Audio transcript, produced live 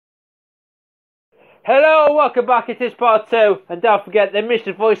Hello, welcome back. It is part 2, and don't forget the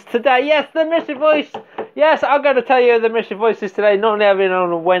mystery voice today. Yes, the mystery voice. Yes, I'm going to tell you the mystery voice is today. Not having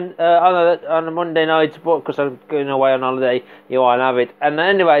on a Monday night, but because I'm going away on holiday, you won't have it. And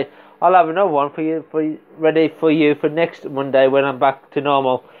anyway, I'll have another one for you, ready for you for next Monday when I'm back to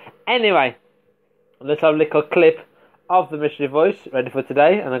normal. Anyway, let's have a little clip of the mystery voice ready for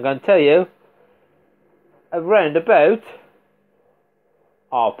today, and I'm going to tell you around about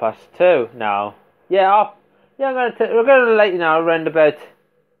 2:30 now. We're going to let you know around about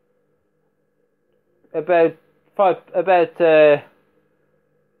 20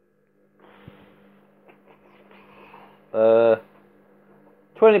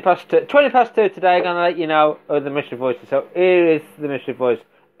 past 2 today. I'm going to let you know of the mystery voices. So here is the mystery voice.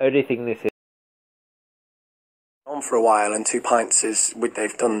 How do you think this is? On for a while, and 2 pints is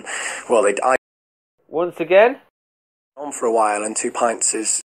they've done well. Once again. On for a while, and 2 pints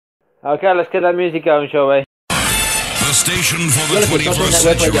is. Okay, let's get that music going, shall we? The station for the 21st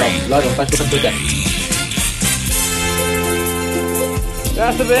century.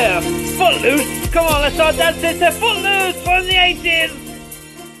 That's a bit of Footloose. Come on, let's start dancing to Footloose from the 80s.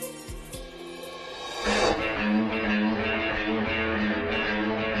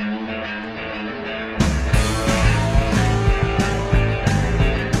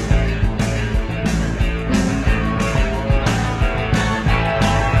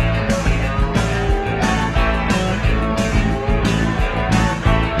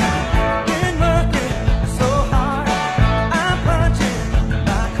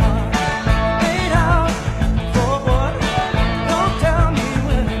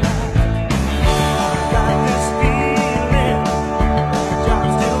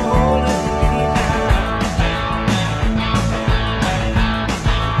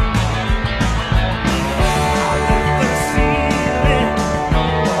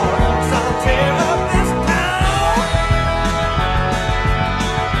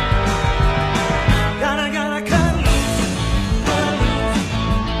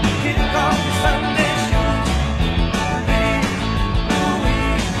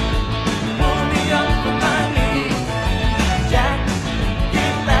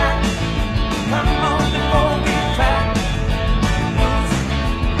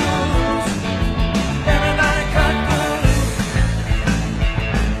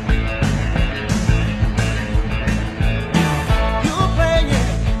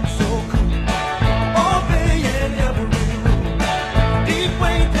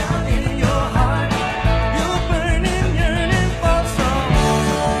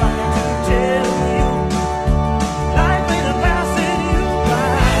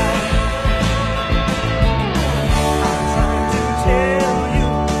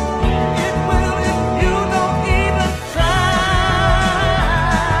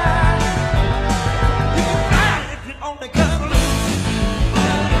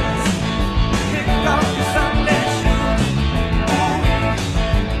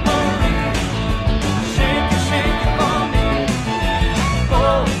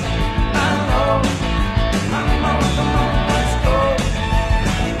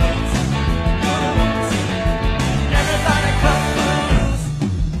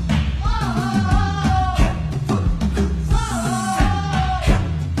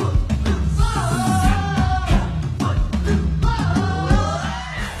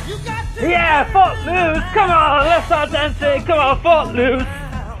 Yeah, Footloose! Come on, let's start dancing! Come on, Footloose!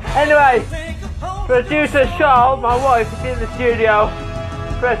 Anyway, producer Charlotte, my wife, is in the studio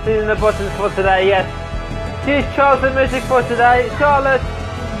pressing the buttons for today, yes. She's chosen music for today. Charlotte,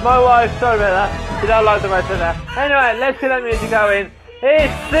 my wife, sorry about that. She don't like the rest of that. Anyway, let's get that music going.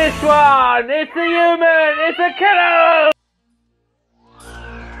 It's this one! It's the human! It's a killer!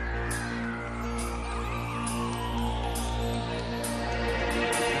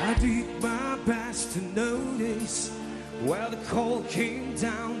 I did my best to notice while the call came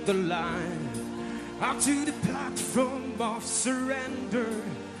down the line. Up to the platform of surrender.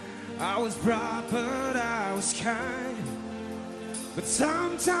 I was bright, but I was kind. But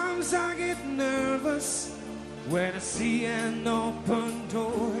sometimes I get nervous when I see an open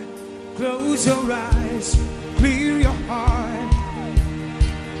door. Close your eyes, clear your heart.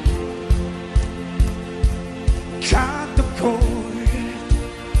 Cut the cord.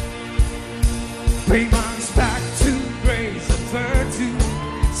 Pay my back to grace and virtue.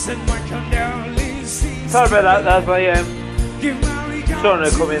 Send my condolences. Sorry about that, that's my son who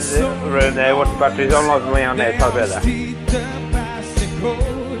come in the room there, watching batteries on like me on there, sorry about that.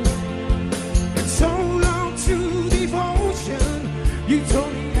 And so long to devotion. You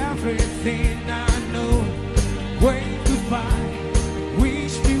told me everything I know. Wave goodbye,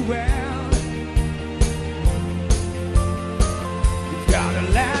 wish me well.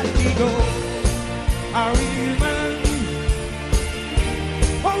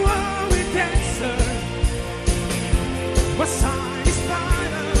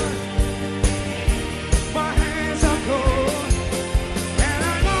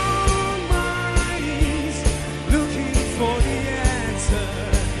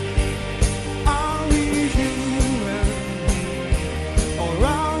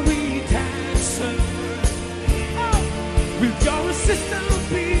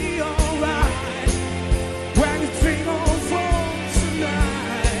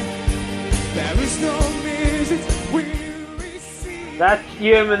 That's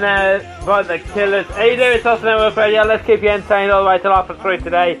Human there by the Killers. How you doing, Sauce Network Radio? Let's keep you entertained all the way till after 3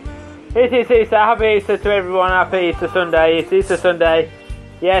 today. It is Easter. Happy Easter to everyone. Happy Easter Sunday. It's Easter Sunday.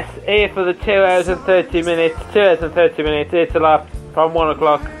 Yes, here for the 2 hours and 30 minutes. 2 hours and 30 minutes. It's a lap from 1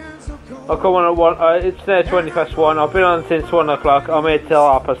 o'clock. I'll come on at 1. It's now 20 past 1. I've been on since 1 o'clock. I'm here till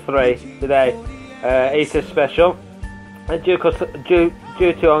 3:30 today. Easter special. And due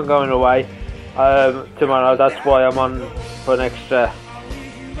to ongoing away tomorrow, that's why I'm on for an extra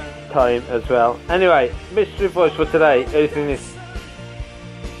time as well. Anyway, mystery voice for today. Anything is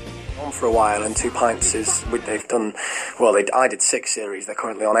on for a while, and 2 pints is they've done. Well, I did 6 series. They're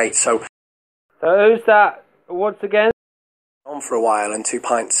currently on 8. So who's that once again? On for a while, and 2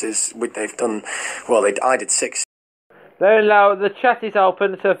 pints is they've done. Well, I did 6. Very low. The chat is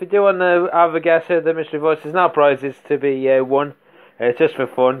open, so if you do want to have a guess who the mystery voice, there's no prizes to be won. It's just for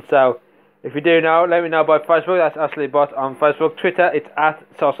fun. So if you do know, let me know by Facebook. That's Ashley Bot on Facebook. Twitter, it's at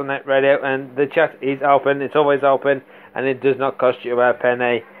SocialNet Radio, and the chat is open. It's always open, and it does not cost you a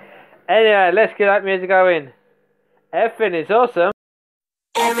penny. Anyway, let's get that music going. Effing is awesome.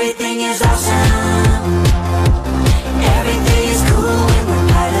 Everything is awesome. Everything is cool when we're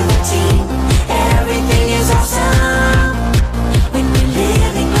part of a team. Everything is awesome when we're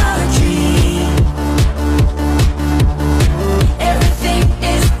living our dream. Everything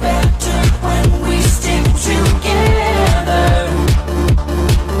is better when we stick together.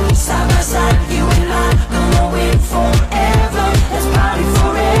 Side by side, you and I, going forever. Let's party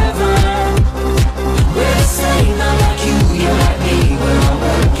forever. We're the same, I'm like you, you're like me. We're all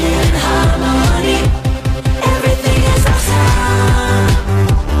working in harmony. Everything is awesome.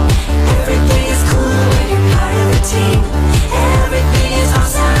 Everything is cool when you're part of the team. Everything is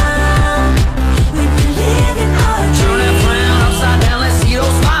awesome when we're living our Turn that dream. frown upside down, let's see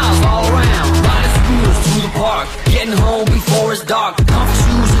those smiles all around. Riding scooters to the park, getting home before it's dark. Comfy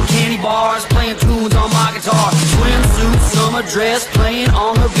shoes and candy bars, playing tunes on my guitar. Swimsuit, summer dress, playing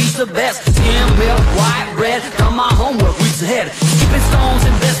on the beach the best. Skim milk, white bread, done my homework weeks ahead. Skipping stones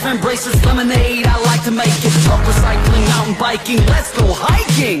and best friend bracelets, lemonade, I like to make it. Truck recycling, mountain biking, let's go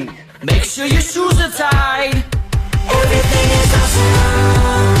hiking. Make sure your shoes are tied. Everything is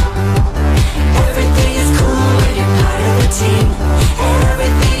awesome. Everything is cool when you're part of the team.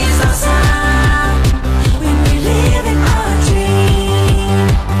 Everything is awesome when we're living our dream.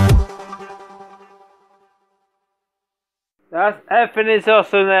 That's effing is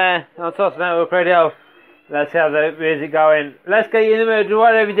awesome there on Sauce Network Radio. Let's have the music going. Let's get you in the mood.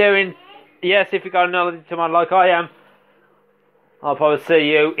 Whatever you're doing. Yes, if you've got knowledge to man like I am, I'll probably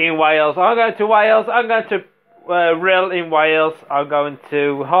see you in Wales. I'm going to Wales. I'm going to Rill in Wales. I'm going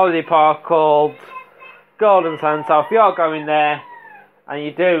to a holiday park called Golden Sands. So if you're going there and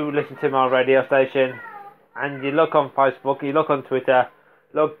you do listen to my radio station and you look on Facebook, you look on Twitter,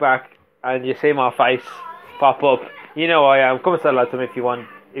 look back and you see my face pop up, you know I am. Come and say hello to me if you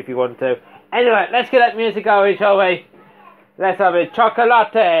want to. Anyway, let's get that music going, shall we? Let's have a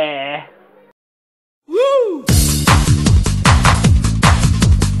chocolate. Woo!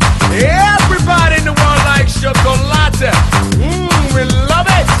 Everybody in the world likes chocolate. We love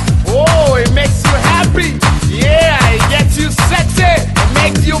it. Oh, it makes you happy. Yeah, it gets you sexy. It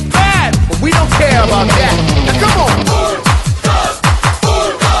makes you bad. But we don't care about that. Now come on.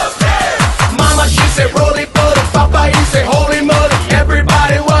 Mama, she said roly poly. Papa, he said holy moly.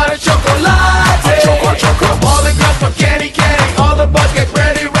 Everybody want a chocolate. Choco. All the girls want candy. All the boys get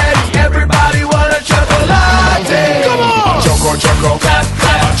ready. Everybody want a chocolate. Come on. Choco. Clap.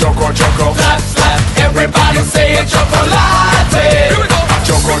 Choco. Clap. Everybody say a chocolate. Here we go.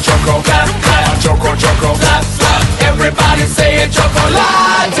 Choco. Clap. Choco. Clap. Everybody say a chocolate.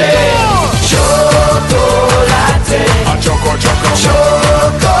 Chocolate. Choco. Chocolate.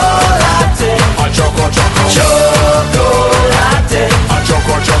 Choco. Chocolate.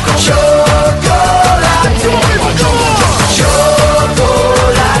 Choco. Chocolate.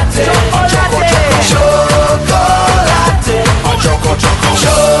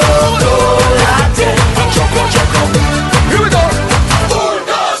 Here we go.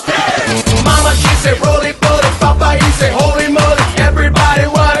 Mama, she said roly poly. Papa, he said holy moly. Everybody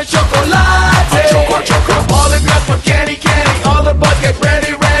want a chocolate. Choco.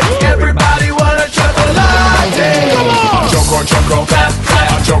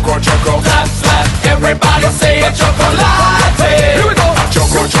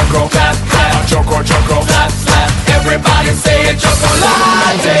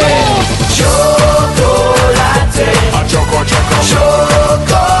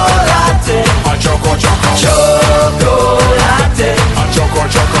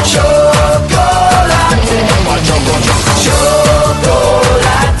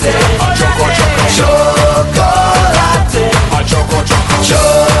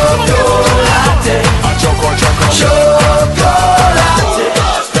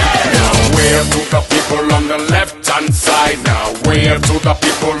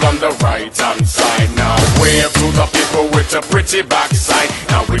 your pretty backside.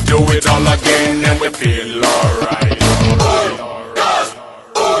 Now we do it all again and we feel alright.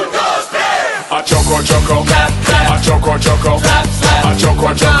 A choco choco, a choco choco, a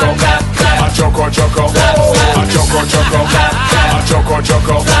choco choco, a choco choco, a choco choco, a choco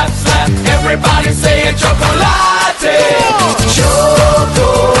choco. Everybody say a chocolate, chocolate,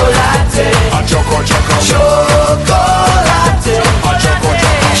 a choco choco, chocolate, a choco choco,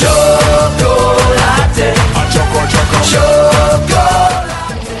 chocolate, a choco choco, chocolate.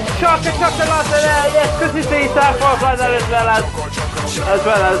 Chocolate there, yes, because it's Easter, well, like that as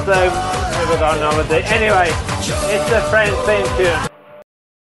well as we've got on holiday. Anyway, it's the Friends theme tune.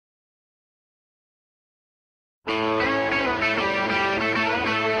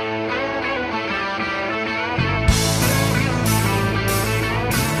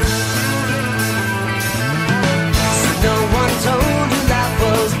 No one told you life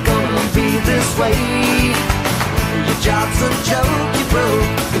was gonna be this way. Your job's a joke, you broke.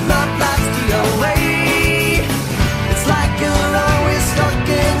 Your love life's the way. It's like you're always stuck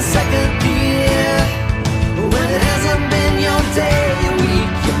in second gear. When it hasn't been your day, your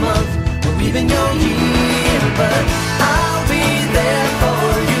week, your month, or even your year. But I'll be there for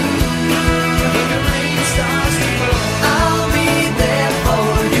you. When the rain starts to fall, I'll be there for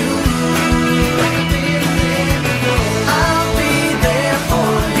you. Like I've been there before. I'll be there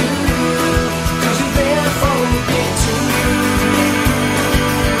for you. 'Cause you're there for me too.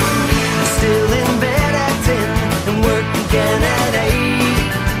 You're still in bed at 10 and work again at 8.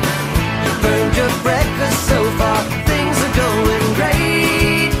 You burned your breakfast so far, things are going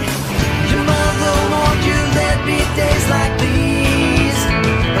great. Your mother warned you there'd be days like these,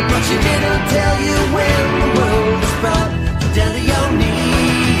 but she didn't tell you when the world was brought down to your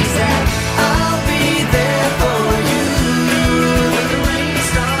knees. That I'll be there for you. When the rain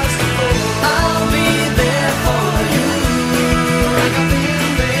starts to fall, I'll be there for you. Like I've been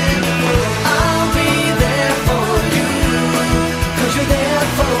there before. I'll be there for you. 'Cause you're there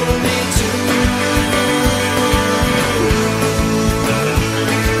for me too.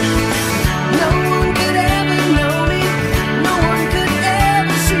 No one could ever know me. No one could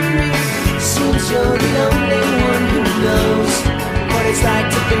ever see me. Seems you're the only one who knows what it's like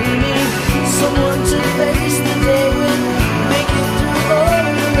to be me. Someone to face the day with, make it through all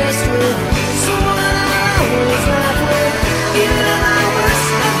the rest with. Someone I always laugh with, even at my worst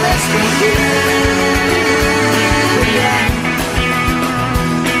and best with you. Yeah.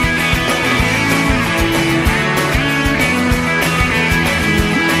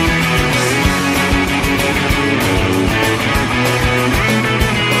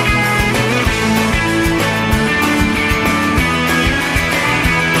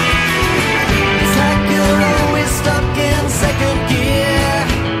 It's like you're always stuck in second gear.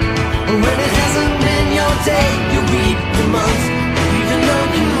 When it hasn't been your day, your week, your month, even your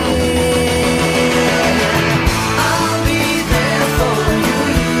year. I'll be there for you.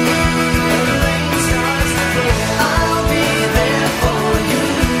 When the rain starts to fall, I'll be there for you.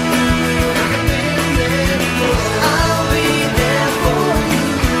 Like I've been there before. I'll be there for you.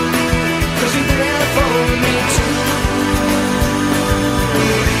 'Cause you're there for me too.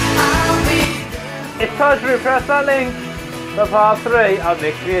 I'll be It's time to press that link for part 3 of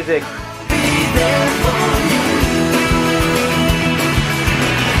Mixed Music. there for you.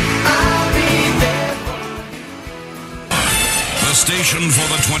 I'll be there for The station for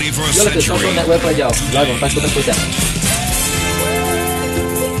the 21st Yo le que century. net web radio. Lagu pas kita.